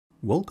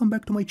Welcome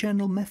back to my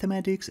channel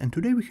Mathematics, and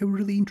today we have a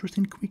really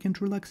interesting, quick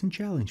and relaxing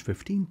challenge.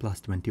 15 plus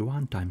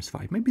 21 times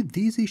 5. Maybe the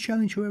easiest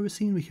challenge you've ever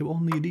seen. We have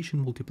only addition,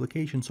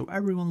 multiplication, so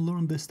everyone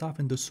learned this stuff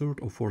in the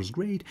 3rd or 4th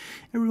grade.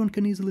 Everyone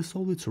can easily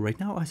solve it, so right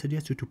now I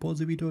suggest you to pause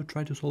the video,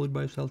 try to solve it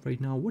by yourself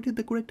right now. What is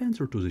the correct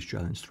answer to this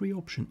challenge? 3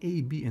 options,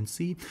 A, B and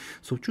C.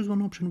 So choose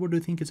one option. What do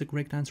you think is the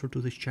correct answer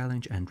to this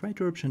challenge? And write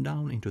your option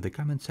down into the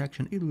comment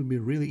section. It will be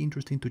really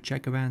interesting to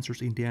check our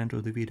answers in the end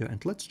of the video,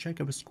 and let's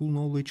check our school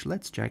knowledge,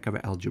 let's check our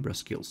algebra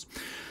skills.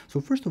 So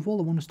first of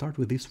all, I want to start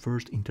with this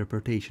first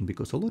interpretation,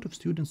 because a lot of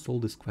students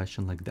solve this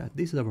question like that.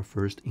 This is our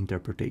first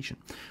interpretation.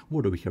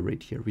 What do we have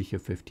right here? We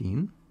have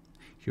 15.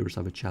 Here's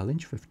our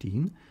challenge,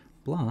 15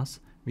 plus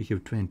we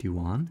have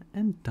 21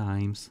 and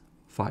times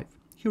 5.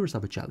 Here's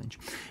our challenge.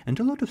 And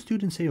a lot of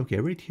students say,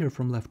 okay, right here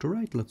from left to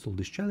right, let's solve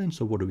this challenge.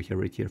 So what do we have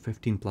right here?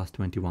 15 plus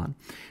 21,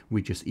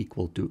 which is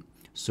equal to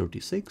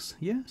 36.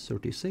 Yeah,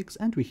 36.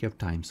 And we have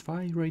times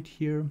 5 right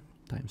here.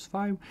 Times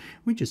 5,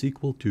 which is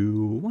equal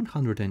to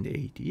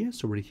 180. Yes,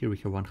 so right here we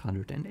have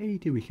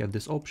 180. We have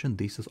this option.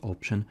 This is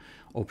option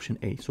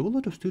A. So a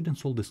lot of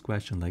students solve this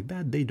question like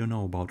that. They don't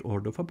know about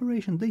order of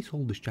operation. They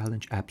solve this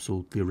challenge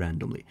absolutely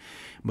randomly.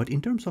 But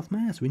in terms of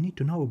math, we need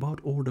to know about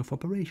order of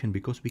operation,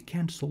 because we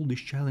can't solve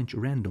this challenge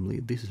randomly.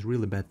 This is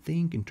really bad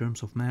thing in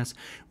terms of math.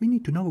 We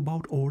need to know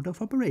about order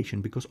of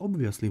operation, because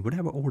obviously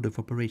whatever order of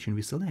operation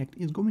we select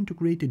is going to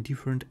create a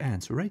different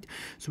answer, right?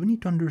 So we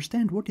need to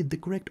understand what is the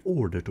correct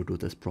order to do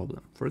this problem.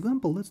 For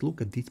example, let's look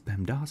at this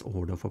PEMDAS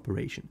order of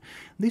operation.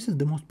 This is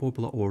the most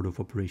popular order of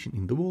operation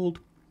in the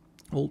world.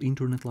 All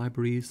internet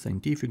libraries,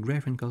 scientific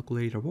graphing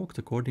calculator works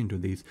according to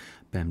this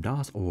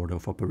PEMDAS order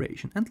of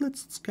operation. And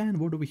let's scan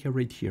what do we have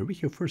right here. We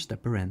have first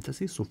step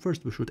parentheses. So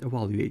first we should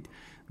evaluate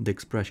the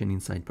expression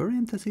inside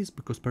parentheses,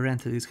 because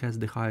parentheses has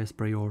the highest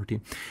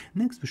priority.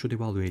 Next we should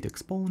evaluate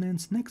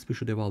exponents. Next we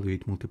should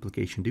evaluate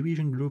multiplication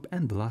division group.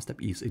 And the last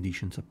step is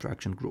addition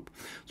subtraction group.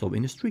 So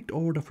in a strict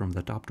order from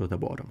the top to the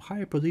bottom.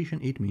 Higher position,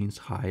 it means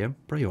higher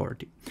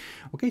priority.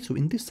 Okay, so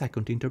in this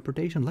second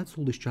interpretation, let's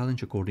solve this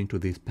challenge according to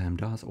this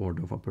PEMDAS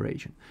order of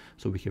operation.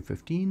 So we have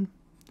 15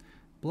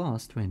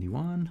 plus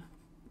 21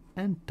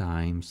 and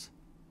times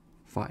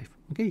 5.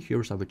 Okay,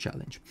 here's our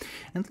challenge.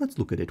 And let's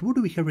look at it. What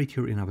do we have right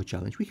here in our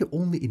challenge? We have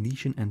only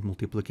addition and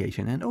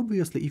multiplication. And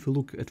obviously, if you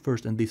look at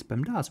first in this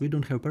PEMDAS, we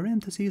don't have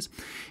parentheses.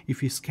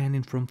 If we scan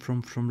in from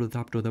the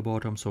top to the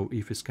bottom, so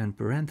if we scan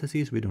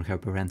parentheses, we don't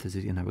have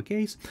parentheses in our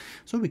case.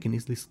 So we can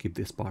easily skip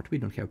this part. We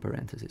don't have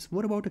parentheses.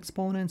 What about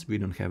exponents? We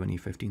don't have any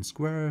 15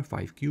 square,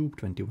 5 cubed,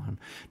 21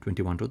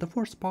 to the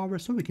 4th power.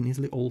 So we can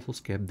easily also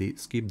skip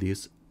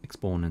these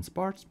exponents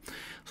parts.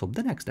 So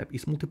the next step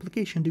is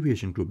multiplication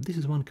division group. This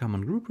is one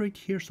common group right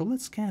here. So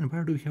let's scan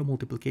where do we have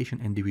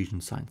multiplication and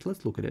division signs.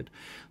 Let's look at it.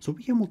 So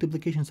we have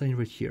multiplication sign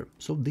right here.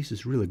 So this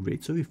is really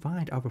great. So we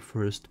find our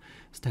first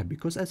step,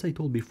 because as I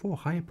told before,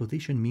 higher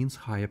position means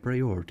higher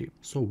priority.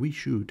 So we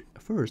should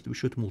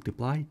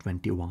multiply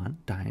 21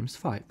 times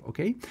 5.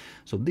 Okay,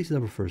 so this is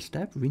our first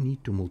step. We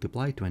need to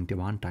multiply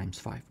 21 times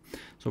 5.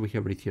 So we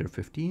have right here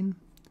 15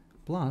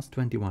 plus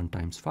 21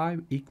 times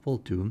 5 equal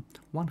to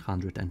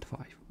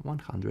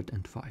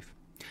 105.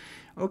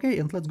 Okay,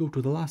 and let's go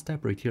to the last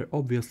step right here.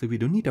 Obviously, we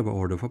don't need our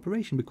order of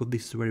operation, because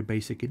this is very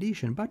basic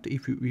addition. But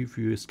if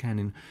you scan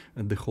in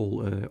the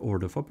whole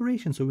order of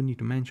operation, so we need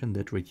to mention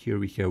that right here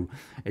we have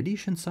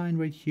addition sign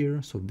right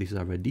here. So this is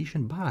our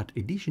addition, but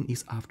addition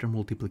is after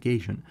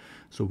multiplication.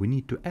 So we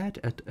need to add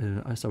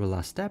as our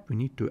last step. We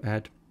need to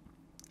add.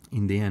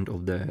 In the end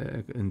of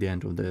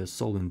the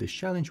solving this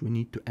challenge, we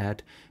need to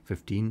add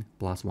 15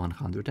 plus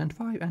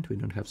 105, and we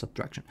don't have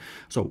subtraction.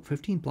 So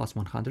 15 plus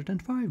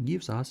 105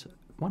 gives us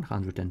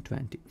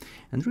 120.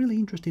 And really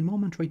interesting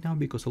moment right now,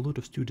 because a lot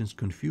of students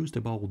confused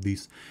about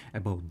this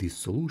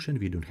solution.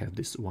 We don't have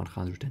this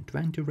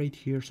 120 right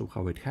here, so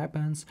how it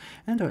happens.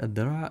 And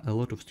there are a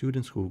lot of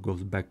students who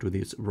goes back to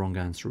this wrong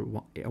answer,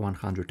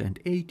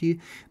 180.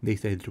 They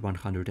say that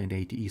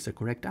 180 is a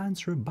correct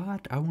answer,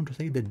 but I want to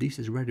say that this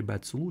is very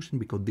bad solution,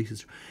 because this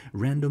is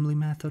randomly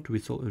method.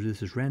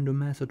 This is random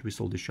method. We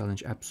solve this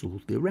challenge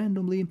absolutely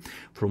randomly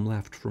from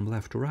left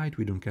to right.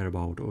 We don't care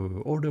about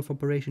order of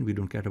operation. We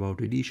don't care about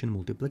addition,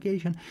 multiplication.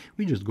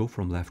 We just go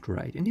from left to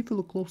right. And if you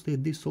look closely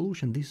at this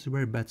solution, this is a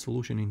very bad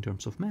solution in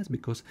terms of math,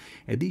 because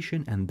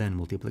addition and then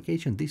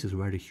multiplication, this is a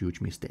very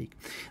huge mistake.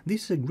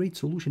 This is a great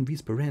solution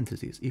with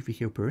parentheses. If we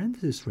have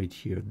parentheses right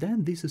here,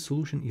 then this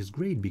solution is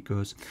great,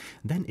 because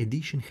then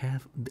addition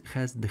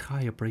has the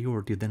higher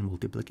priority than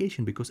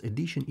multiplication, because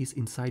addition is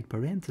inside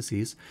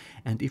parentheses.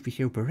 And if we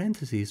have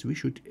parentheses, we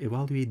should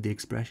evaluate the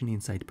expression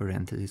inside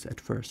parentheses at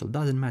first. So it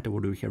doesn't matter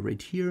what do we have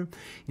right here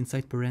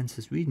inside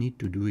parentheses, we need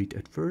to do it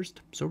at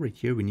first. So right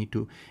here we need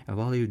to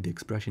evaluate the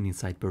expression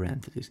inside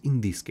parentheses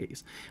in this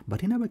case.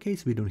 But in our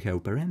case we don't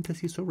have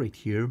parentheses, so right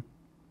here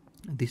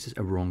This is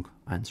a wrong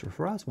answer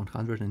for us.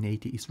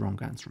 180 is wrong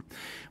answer.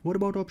 What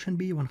about option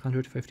B,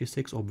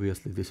 156?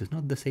 Obviously, this is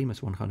not the same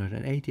as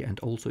 180, and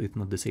also it's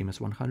not the same as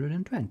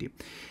 120.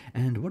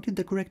 And what is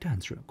the correct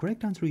answer?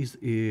 Correct answer is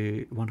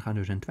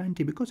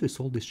 120, because we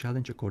solved this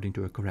challenge according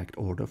to a correct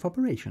order of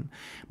operation.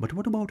 But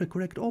what about a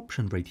correct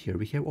option right here?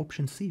 We have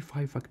option C,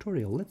 5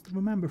 factorial. Let's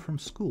remember from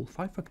school,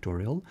 5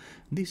 factorial,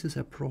 this is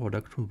a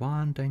product from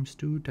 1 times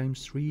 2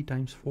 times 3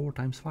 times 4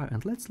 times 5.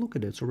 And let's look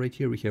at it. So right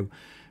here we have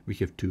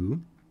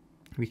 2.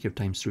 We have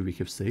times 3, we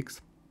have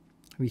 6,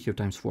 we have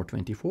times 4,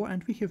 24,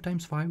 and we have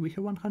times 5, we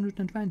have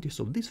 120.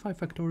 So this 5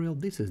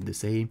 factorial, this is the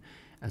same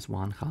as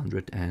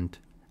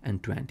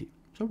 120.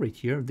 So right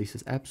here, this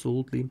is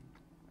absolutely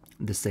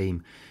the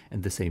same,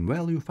 and the same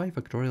value. 5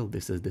 factorial,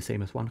 this is the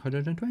same as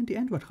 120,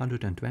 and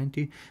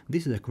 120,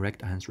 this is the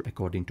correct answer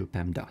according to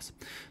PEMDAS.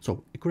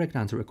 So a correct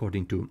answer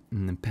according to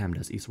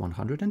PEMDAS is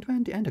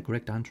 120, and a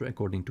correct answer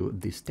according to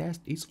this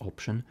test is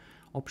option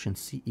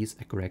C is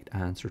a correct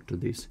answer to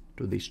this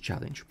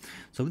challenge.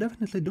 So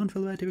definitely don't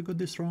feel bad if you got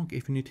this wrong.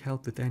 If you need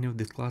help with any of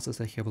these classes,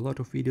 I have a lot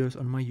of videos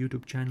on my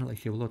YouTube channel. I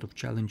have a lot of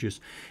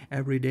challenges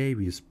every day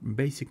with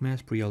basic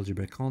math,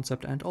 pre-algebra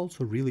concept, and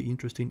also really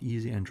interesting,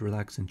 easy and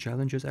relaxing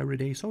challenges every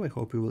day. So I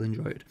hope you will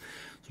enjoy it.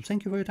 So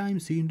thank you for your time,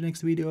 see you in the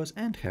next videos,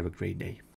 and have a great day.